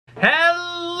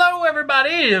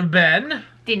everybody, Ben.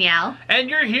 Danielle. And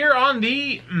you're here on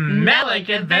the Melick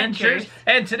Adventures.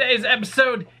 And today's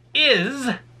episode is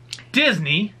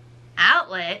Disney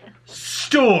Outlet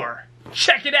Store.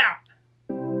 Check it out.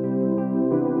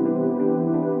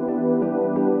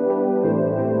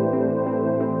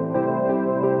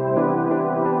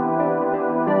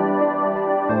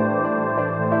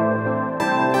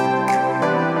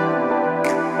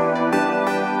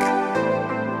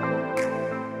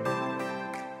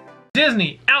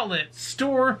 Disney Outlet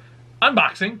Store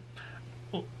unboxing.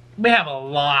 We have a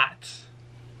lot.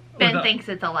 Ben thinks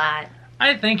it's a lot.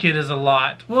 I think it is a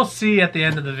lot. We'll see at the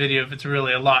end of the video if it's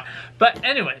really a lot. But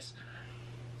anyways,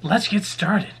 let's get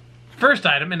started. First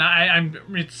item, and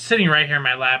it's sitting right here in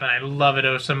my lap, and I love it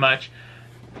oh so much.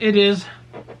 It is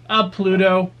a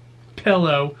Pluto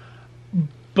pillow,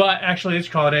 but actually it's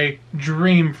called a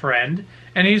Dream Friend,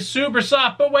 and he's super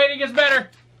soft. But wait, it gets better.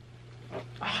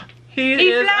 He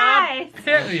flies.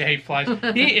 Yeah, he flies.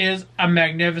 He is a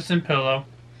magnificent pillow.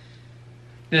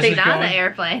 This He's is on the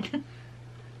airplane.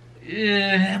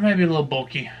 It might be a little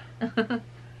bulky. I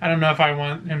don't know if I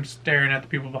want him staring at the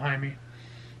people behind me.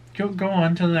 Go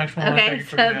on to the next one. Okay,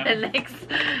 so the next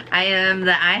item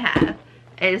that I have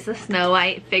is the Snow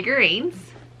White figurines,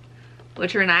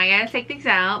 which we're not going to take these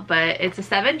out, but it's the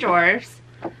 7 dwarfs,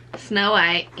 Snow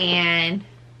White, and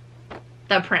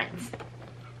the Prince.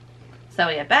 So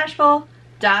we have Bashful,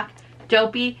 Doc,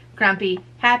 Dopey, Grumpy,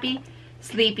 Happy,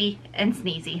 Sleepy, and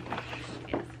Sneezy.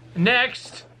 Yes.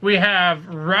 Next, we have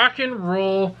Rock and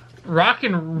Roller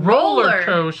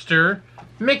Coaster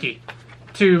Mickey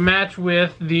to match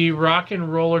with the Rock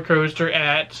and Roller Coaster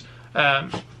at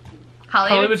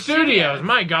Hollywood Studios.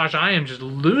 My gosh, I am just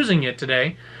losing it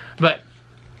today. But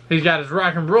he's got his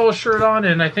Rock and Roll shirt on,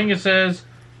 and I think it says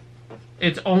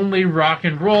it's only rock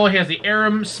and roll. He has the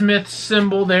Aerosmith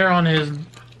symbol there on his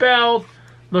belt.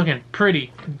 Looking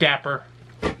pretty dapper.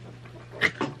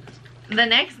 The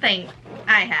next thing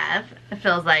I have, it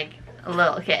feels like a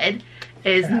little kid,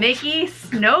 is Mickey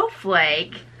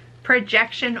Snowflake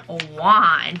Projection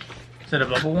Wand. Is it a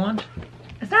bubble wand?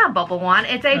 It's not a bubble wand,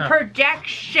 it's a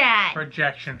projection.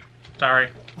 Projection. Sorry.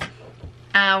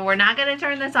 We're not going to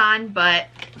turn this on, but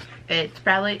it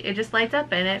just lights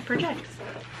up and it projects.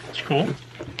 It's cool.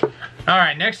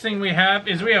 Alright, next thing we have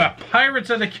is we have a Pirates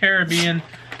of the Caribbean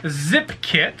zip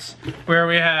kit, where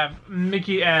we have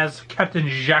Mickey as Captain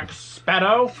Jack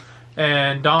Sparrow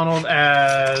and Donald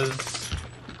as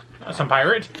some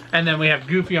pirate, and then we have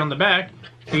Goofy on the back.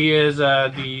 He is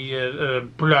the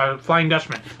Flying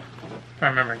Dutchman, if I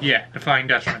remember. Yeah, the Flying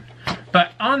Dutchman.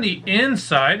 But on the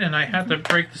inside, and I have to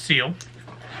break the seal,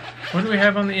 what do we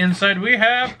have on the inside? We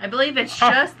have... I believe it's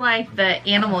just like the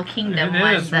Animal Kingdom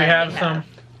one. It is. We have some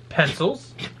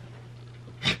pencils.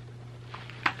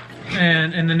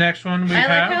 And in the next one we have...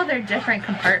 I like how they're different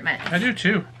compartments. I do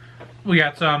too. We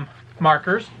got some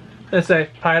markers that say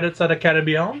Pirates of the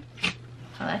Caribbean.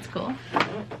 Oh, that's cool.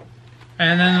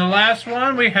 And then the last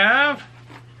one we have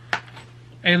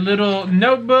a little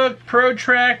notebook,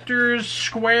 protractors,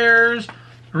 squares,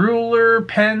 ruler,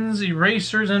 pens,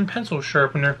 erasers, and pencil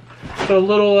sharpener. So a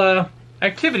little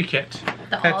activity kit.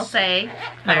 They all say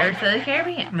Pirates of the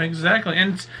Caribbean. Exactly.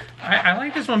 And I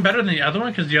like this one better than the other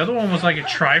one, because the other one was like a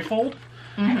trifold.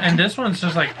 And this one's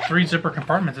just like 3 zipper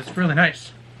compartments. It's really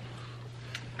nice.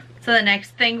 So the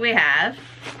next thing we have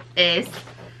is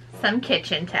some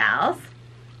kitchen towels.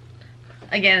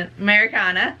 Again,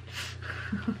 Americana.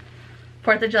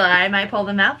 4th of July, I might pull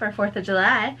them out for 4th of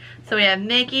July. So we have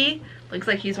Mickey. Looks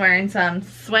like he's wearing some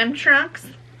swim trunks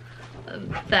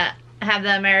that have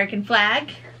the American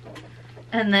flag.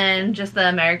 And then just the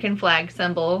American flag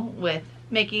symbol with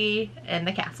Mickey and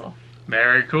the castle.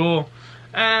 Very cool.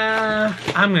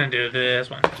 I'm going to do this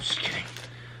one. Just kidding.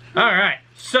 Alright,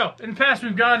 so in the past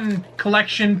we've gotten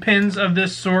collection pins of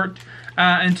this sort.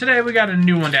 And today we got a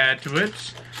new one to add to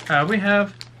it. We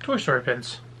have Toy Story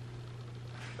pins.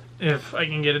 If I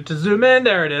can get it to zoom in,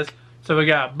 there it is. So we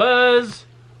got Buzz,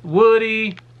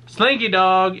 Woody, Slinky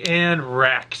Dog, and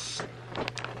Rex.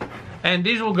 And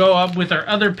these will go up with our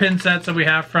other pin sets that we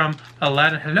have from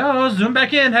Aladdin. Hello, zoom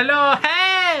back in. Hello,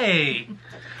 hey!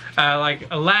 Like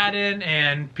Aladdin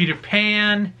and Peter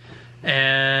Pan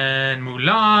and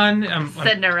Mulan.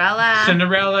 Cinderella.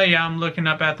 Cinderella, yeah, I'm looking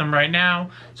up at them right now.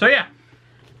 So yeah.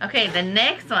 Okay, the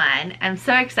next one, I'm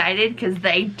so excited because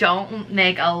they don't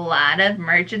make a lot of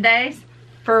merchandise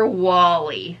for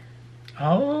Wall-E.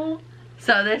 Oh.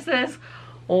 So this is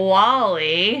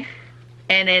Wall-E,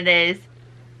 and it is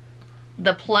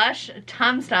the plush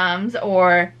Tum Tums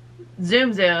or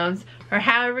Zoom Zooms, or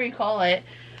however you call it.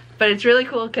 But it's really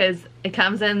cool because it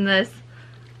comes in this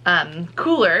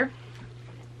cooler,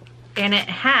 and it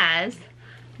has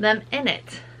them in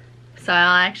it. So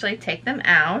I'll actually take them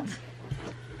out.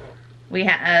 We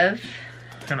have...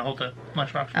 I'm gonna hold the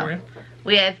lunchbox for you.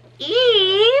 We have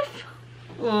Eve.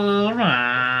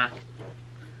 Alright.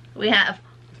 We have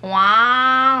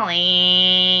Wally.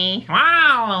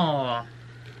 Wow!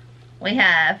 We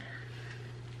have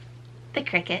the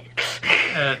cricket.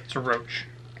 It's a roach.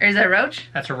 Or is it a roach?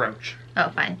 That's a roach. Oh,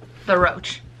 fine. The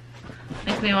roach.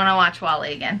 Makes me want to watch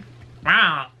Wally again.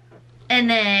 Wow! And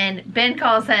then Ben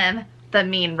calls him the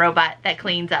mean robot that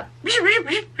cleans up.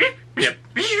 Yep.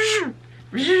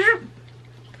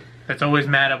 That's always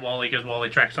mad at Wally because Wally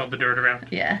tracks all the dirt around.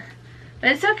 Yeah.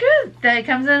 But it's so good that it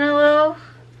comes in a little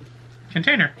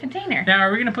Container. Now,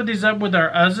 are we gonna put these up with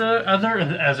our other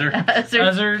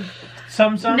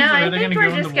sums? No, or are I they think gonna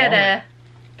we're go in just the Wally? gonna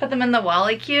put them in the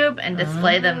Wally cube and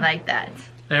display them like that.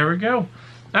 There we go.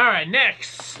 All right,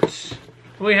 next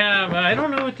we have I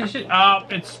don't know what this is. Oh,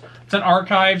 it's an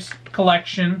archives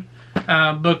collection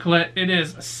booklet. It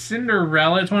is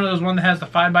Cinderella. It's one of those that has the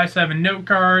 5x7 note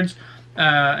cards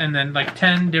and then like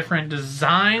 10 different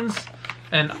designs.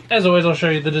 And as always, I'll show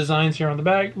you the designs here on the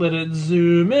back. Let it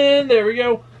zoom in. There we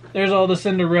go. There's all the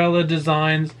Cinderella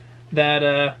designs that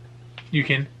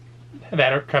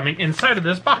that are coming inside of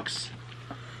this box.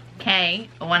 Okay,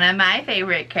 one of my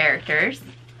favorite characters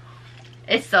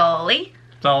is Sully.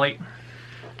 Sully.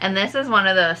 And this is one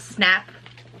of those snap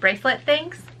bracelet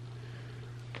things,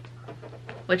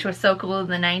 which was so cool in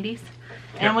the 90s.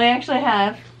 And Yep. we actually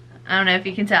have, I don't know if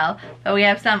you can tell, but we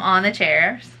have some on the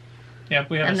chairs. Yep,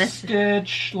 we have And a this-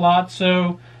 Stitch,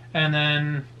 Lotso, and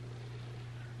then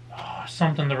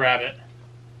something the rabbit.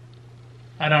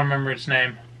 I don't remember its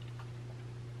name.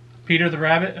 Peter the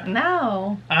Rabbit?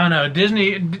 No. I don't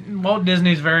know. Walt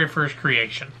Disney's very first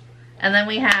creation. And then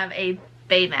we have a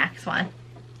Baymax one.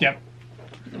 Yep.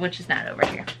 Which is not over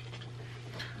here.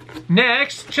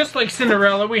 Next, just like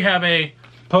Cinderella, we have a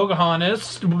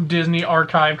Pocahontas Disney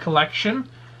Archive collection.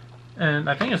 And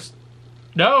I think it's...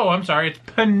 No, I'm sorry. It's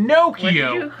Pinocchio. What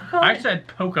did you call I it? said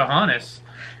Pocahontas.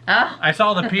 Oh. I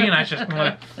saw the P and I just...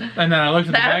 and then I looked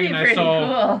at the That'd bag be and pretty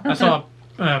cool. I saw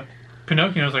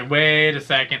Pinocchio and I was like, wait a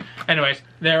second. Anyways,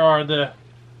 there are the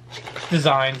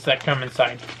designs that come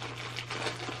inside.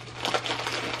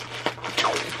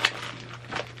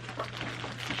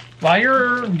 Do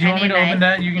you want me to open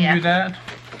that? You can do that.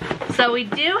 So we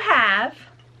do have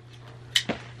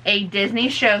a Disney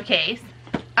showcase,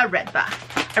 a red box.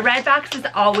 A red box is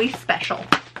always special.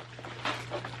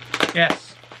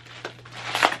 Yes.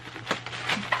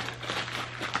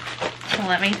 So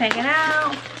let me take it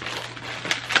out.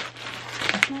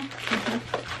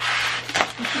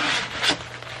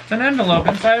 It's an envelope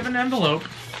inside of an envelope.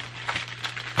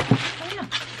 Oh, yeah.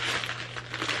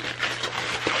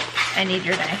 I need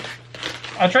your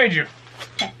knife. I'll trade you.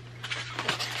 Okay.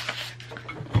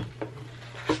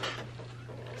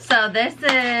 So this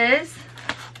is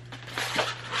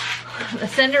the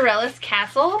Cinderella's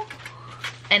castle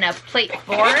in a plate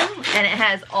form, and it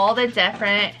has all the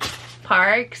different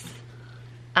parks.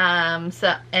 And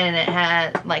it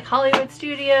has like Hollywood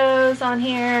Studios on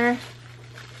here,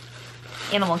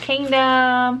 Animal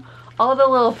Kingdom, all the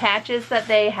little patches that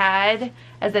they had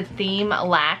as a theme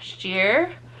last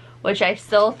year, which I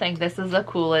still think this is the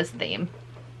coolest theme.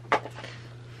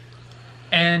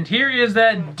 And here is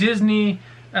that Disney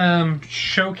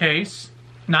showcase,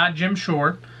 not Jim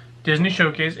Shore, Disney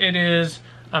showcase. It is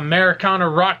Americana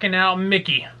rocking out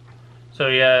Mickey. So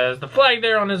he has the flag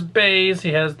there on his base.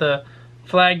 He has the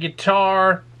flag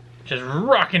guitar, just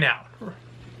rocking out.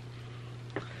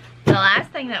 The last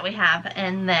thing that we have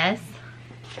in this,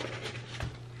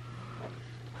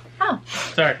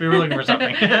 Sorry, we were looking for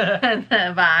something.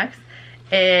 the box,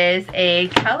 is a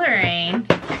coloring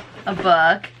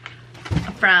book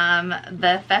from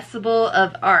the Festival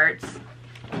of Arts.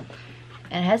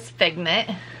 It has Figment,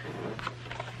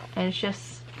 and it's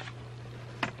just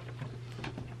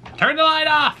Turn the light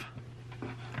off.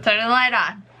 turn the light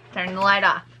on, turn the light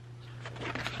off.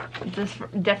 Just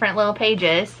different little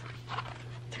pages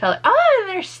to color. Oh, and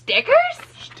there's stickers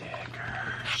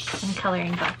Stickers. and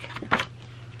coloring book.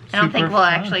 I don't think Super we'll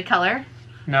fun. actually color,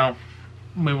 No,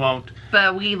 we won't.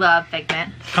 but we love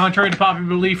Figment. Contrary to popular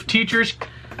belief, teachers,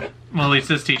 well, at least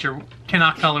this teacher,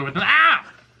 cannot color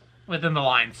within the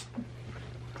lines.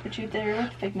 Put you there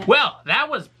with Figment. Well, that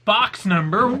was box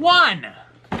number 1.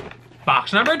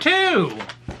 Box number 2.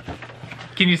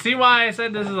 Can you see why I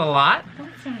said this is a lot?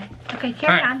 What's that? Okay,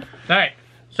 carry on. All right.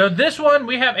 So this one,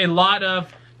 we have a lot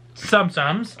of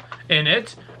sum-sums in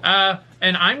it.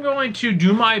 And I'm going to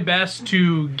do my best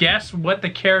to guess what the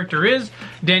character is.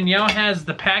 Danielle has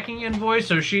the packing invoice,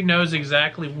 so she knows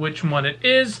exactly which one it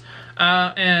is.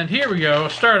 And here we go.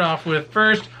 Start off with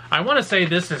first, I want to say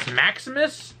this is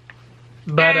Maximus,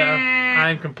 but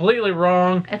I'm completely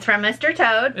wrong. It's from Mr.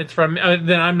 Toad. It's from,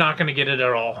 then I'm not going to get it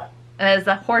at all. It is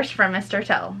the horse from Mr.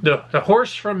 Toad. The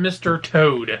horse from Mr.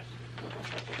 Toad.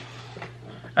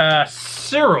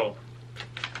 Cyril.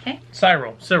 Okay.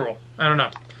 Cyril. I don't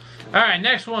know. Alright,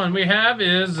 next one we have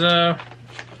is,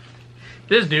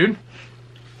 this dude.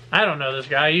 I don't know this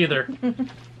guy either.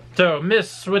 So,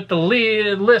 Miss with the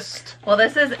list. Well,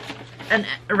 this is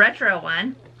a retro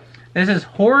one. This is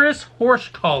Horace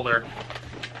Horsecollar.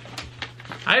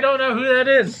 I don't know who that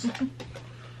is.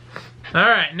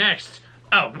 Alright, next.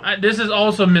 Oh, this is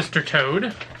also Mr.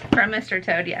 Toad. From Mr.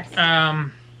 Toad, yes.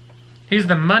 He's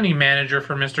the money manager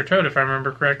for Mr. Toad, if I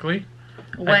remember correctly.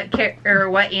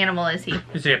 What animal is he?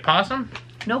 Is he a possum?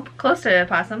 Nope, close to a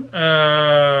possum.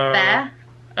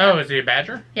 Oh, is he a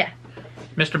badger? Yeah.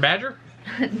 Mr. Badger?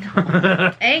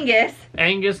 Angus.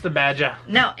 Angus the Badger.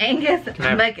 No, Angus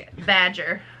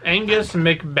McBadger. Angus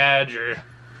McBadger.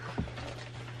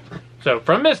 So,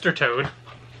 from Mr. Toad.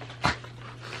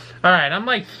 Alright, I'm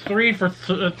like 0 for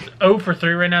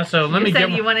 3 right now, so let me get... You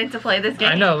said you wanted to play this game?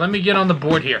 I know, let me get on the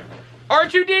board here.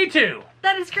 R2-D2!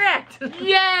 That is correct.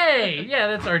 Yay! Yeah,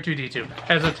 that's R2-D2.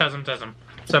 As a tusm.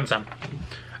 Some.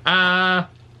 I'm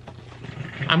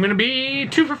gonna be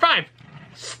 2 for 5.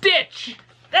 Stitch!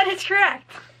 That is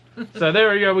correct. So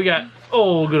there we go, we got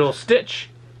good old Stitch.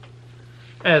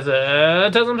 As a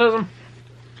tusm.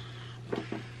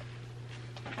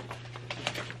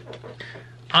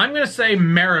 I'm gonna say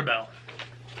Maribel.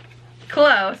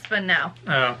 Close, but no.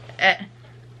 Oh.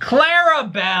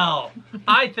 Clarabelle!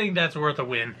 I think that's worth a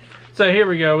win. So here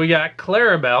we go. We got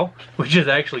Clarabelle, which is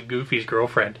actually Goofy's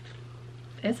girlfriend.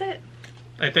 Is it?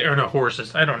 Or no,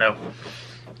 horses. I don't know.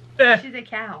 She's a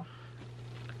cow.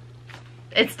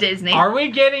 It's Disney. Are we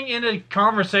getting in a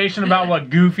conversation about what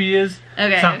Goofy is?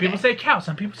 Okay. Some people say cow.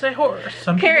 Some people say horse.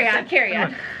 Carry on.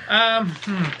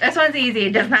 This one's easy.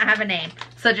 It does not have a name.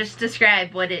 So just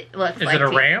describe what it looks like. Is it a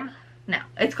ram? No.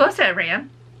 It's close to a ram.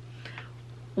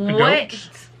 A goat?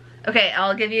 Okay,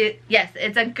 I'll give you... Yes,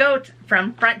 it's a goat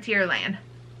from Frontierland.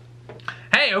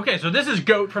 Hey, okay, so this is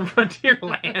Goat from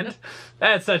Frontierland.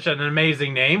 That's such an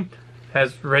amazing name.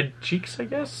 Has red cheeks, I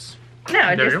guess?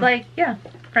 No, just like, yeah,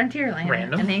 Frontierland.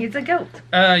 Random. And he's a goat.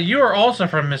 You are also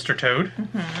from Mr. Toad.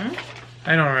 Mm-hmm.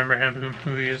 I don't remember him,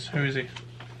 who he is. Who is he?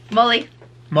 Molly.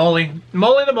 Molly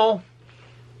the Mole.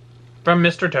 From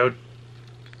Mr. Toad.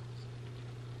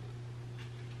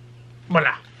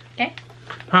 Voila. Okay.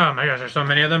 Oh my gosh, there's so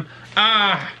many of them.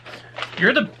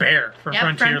 You're the bear from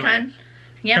Frontierland.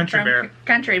 Country Bear.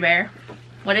 Country Bear.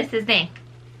 What is his name?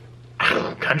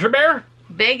 Country Bear?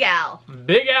 Big Al.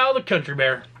 Big Al the Country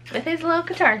Bear. With his little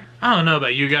guitar. I don't know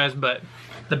about you guys, but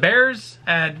the bears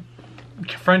at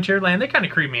Frontierland, they kind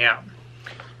of creep me out.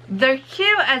 They're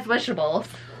cute as wishables.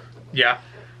 Yeah.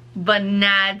 But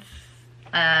not,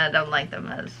 don't like them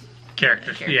as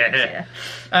characters. Yeah.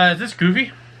 Is this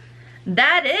Goofy?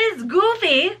 That is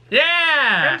Goofy.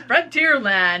 Yeah. From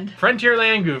Frontierland.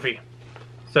 Frontierland Goofy.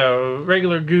 So,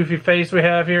 regular Goofy face we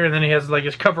have here, and then he has like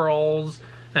his coveralls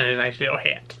and a nice little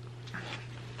hat.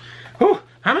 Whew,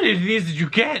 how many of these did you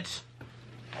get?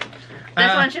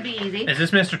 This one should be easy. Is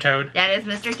this Mr. Toad? That is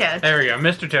Mr. Toad. There we go,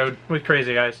 Mr. Toad with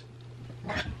crazy eyes.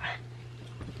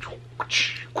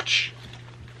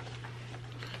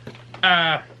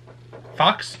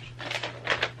 Fox?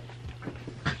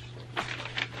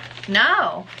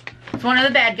 No. It's one of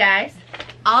the bad guys.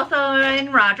 Also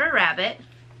in Roger Rabbit.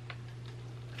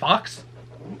 Fox?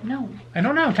 No. I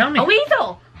don't know, tell me. A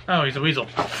weasel. Oh, he's a weasel.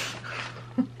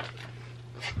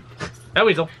 A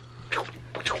weasel.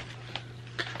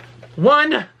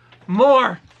 One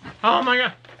more. Oh my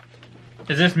god.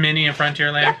 Is this Minnie in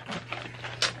Frontierland? Yeah.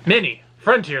 Minnie,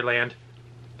 Frontierland.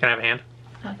 Can I have a hand?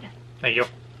 Okay. Thank you.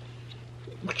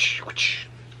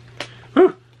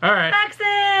 Whew. Alright.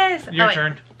 Maxis! Your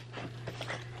turn.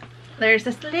 There's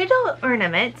this little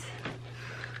ornament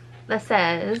that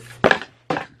says...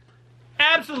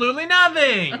 Absolutely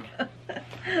nothing!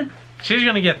 She's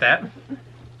gonna get that.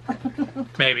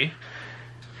 Maybe.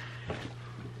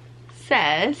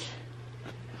 Says...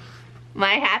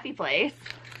 My happy place.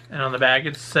 And on the back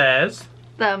it says...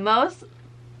 The most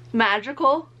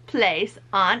magical place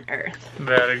on Earth.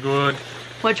 Very good.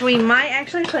 Which we might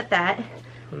actually put that...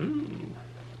 Ooh.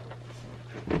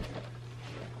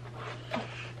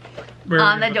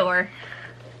 on the door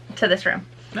to this room.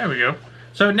 There we go.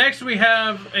 So next we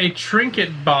have a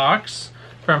trinket box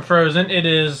from Frozen. It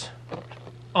is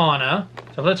Anna.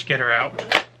 So let's get her out.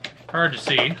 Hard to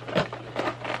see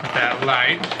with that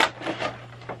light.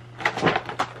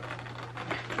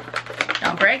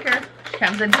 Don't break her. She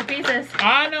comes in 2 pieces.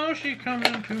 I know she comes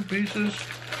in 2 pieces.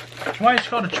 That's why it's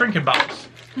called a trinket box.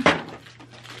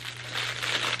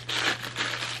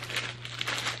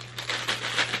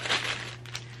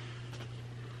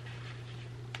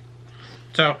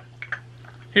 So,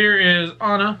 here is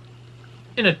Anna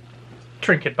in a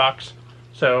trinket box.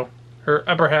 So, her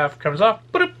upper half comes off.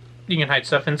 Boop, you can hide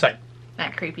stuff inside.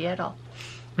 Not creepy at all.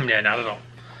 Yeah, not at all.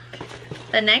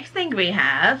 The next thing we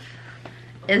have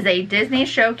is a Disney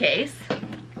showcase.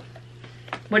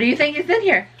 What do you think is in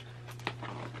here?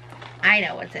 I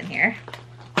know what's in here.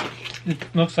 It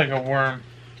looks like a worm.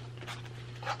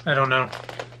 I don't know.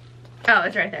 Oh,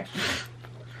 it's right there.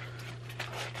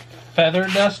 Feather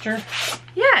duster?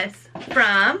 Yes,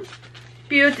 from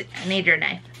Beauty. I need your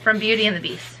knife. From Beauty and the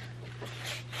Beast.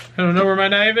 I don't know where my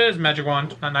knife is. Magic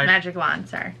wand, not knife. Magic wand,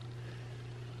 sorry.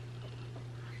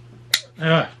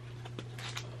 Ugh.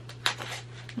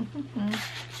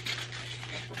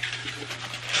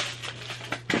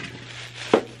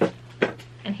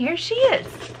 And here she is.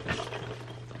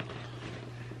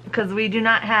 Because we do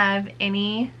not have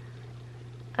any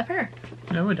of her.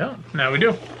 No, we don't. Now we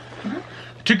do.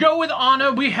 To go with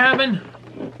Anna, we have an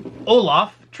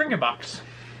Olaf trinket box.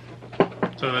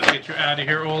 So let's get you out of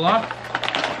here, Olaf.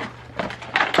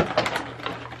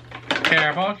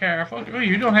 Careful, careful. Oh,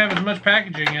 you don't have as much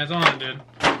packaging as Anna did.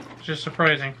 It's just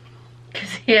surprising.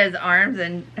 Because he has arms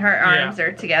and her arms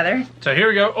are together. So here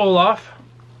we go. Olaf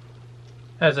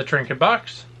has a trinket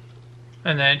box.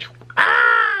 And then,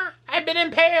 ah! I've been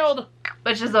impaled!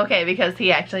 Which is okay because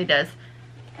he actually does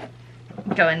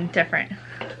go in different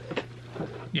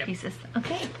pieces.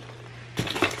 Okay.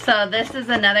 So this is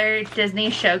another Disney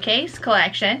Showcase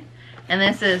collection. And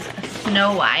this is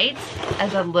Snow White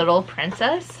as a little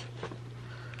princess.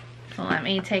 So let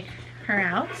me take her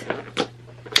out.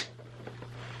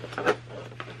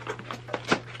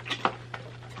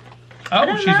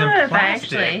 Oh, she's in if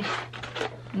plastic. I actually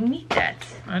need that.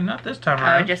 Not this time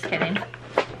around. Oh, just kidding.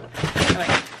 Oh, wait.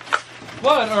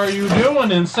 What are you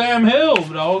doing in Sam Hill,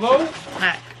 doggo?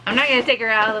 I'm not going to take her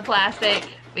out of the plastic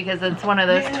because it's one of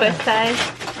those twist ties.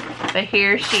 But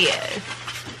here she is.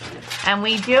 And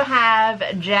we do have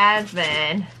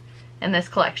Jasmine in this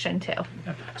collection too.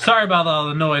 Sorry about all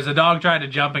the noise. The dog tried to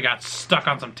jump and got stuck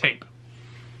on some tape.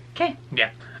 Okay.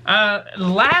 Yeah.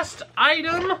 Last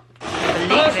item. I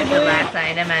believe it's the last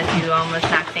item as you almost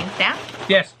knock things down.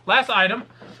 Yes, last item.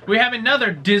 We have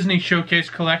another Disney Showcase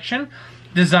collection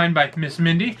designed by Miss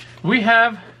Mindy. We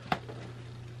have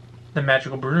the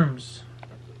magical brooms.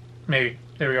 Maybe.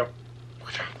 There we go.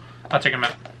 I'll take them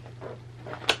out.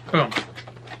 Boom.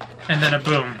 And then a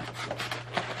boom.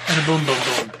 And a boom, boom,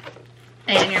 boom.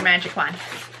 And your magic wand.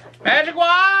 Magic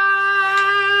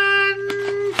wand!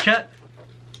 Shut.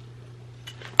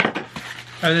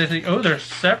 Are they, oh, they're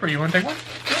separate. You want to take one?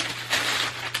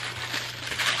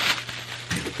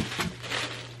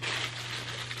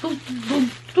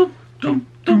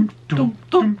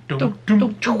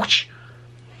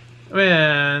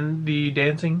 And the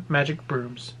dancing magic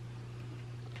brooms.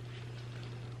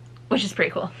 Which is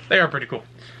pretty cool. They are pretty cool.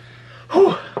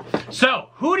 Whew. So,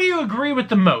 who do you agree with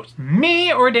the most?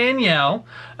 Me or Danielle?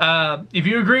 If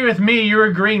you agree with me, you're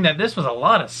agreeing that this was a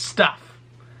lot of stuff.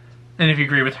 And if you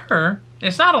agree with her,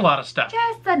 it's not a lot of stuff.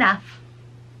 Just enough.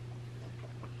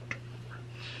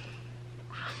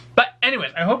 But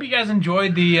anyways, I hope you guys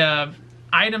enjoyed the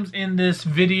items in this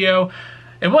video.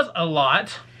 It was a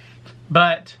lot,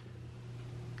 but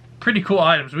pretty cool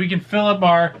items. We can fill up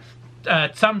our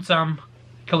Tsum Tsum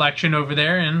collection over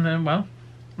there, and well,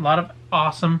 a lot of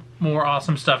awesome, more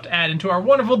awesome stuff to add into our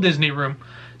wonderful Disney room.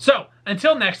 So,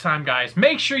 until next time, guys,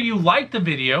 make sure you like the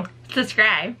video,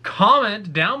 subscribe,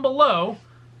 comment down below,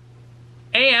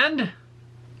 and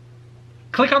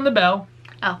click on the bell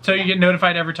so you get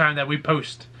notified every time that we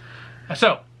post.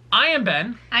 So, I am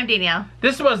Ben. I'm Danielle.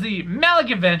 This was the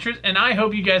Melick Adventures, and I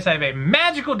hope you guys have a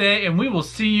magical day, and we will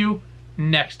see you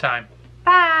next time.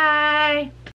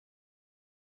 Bye.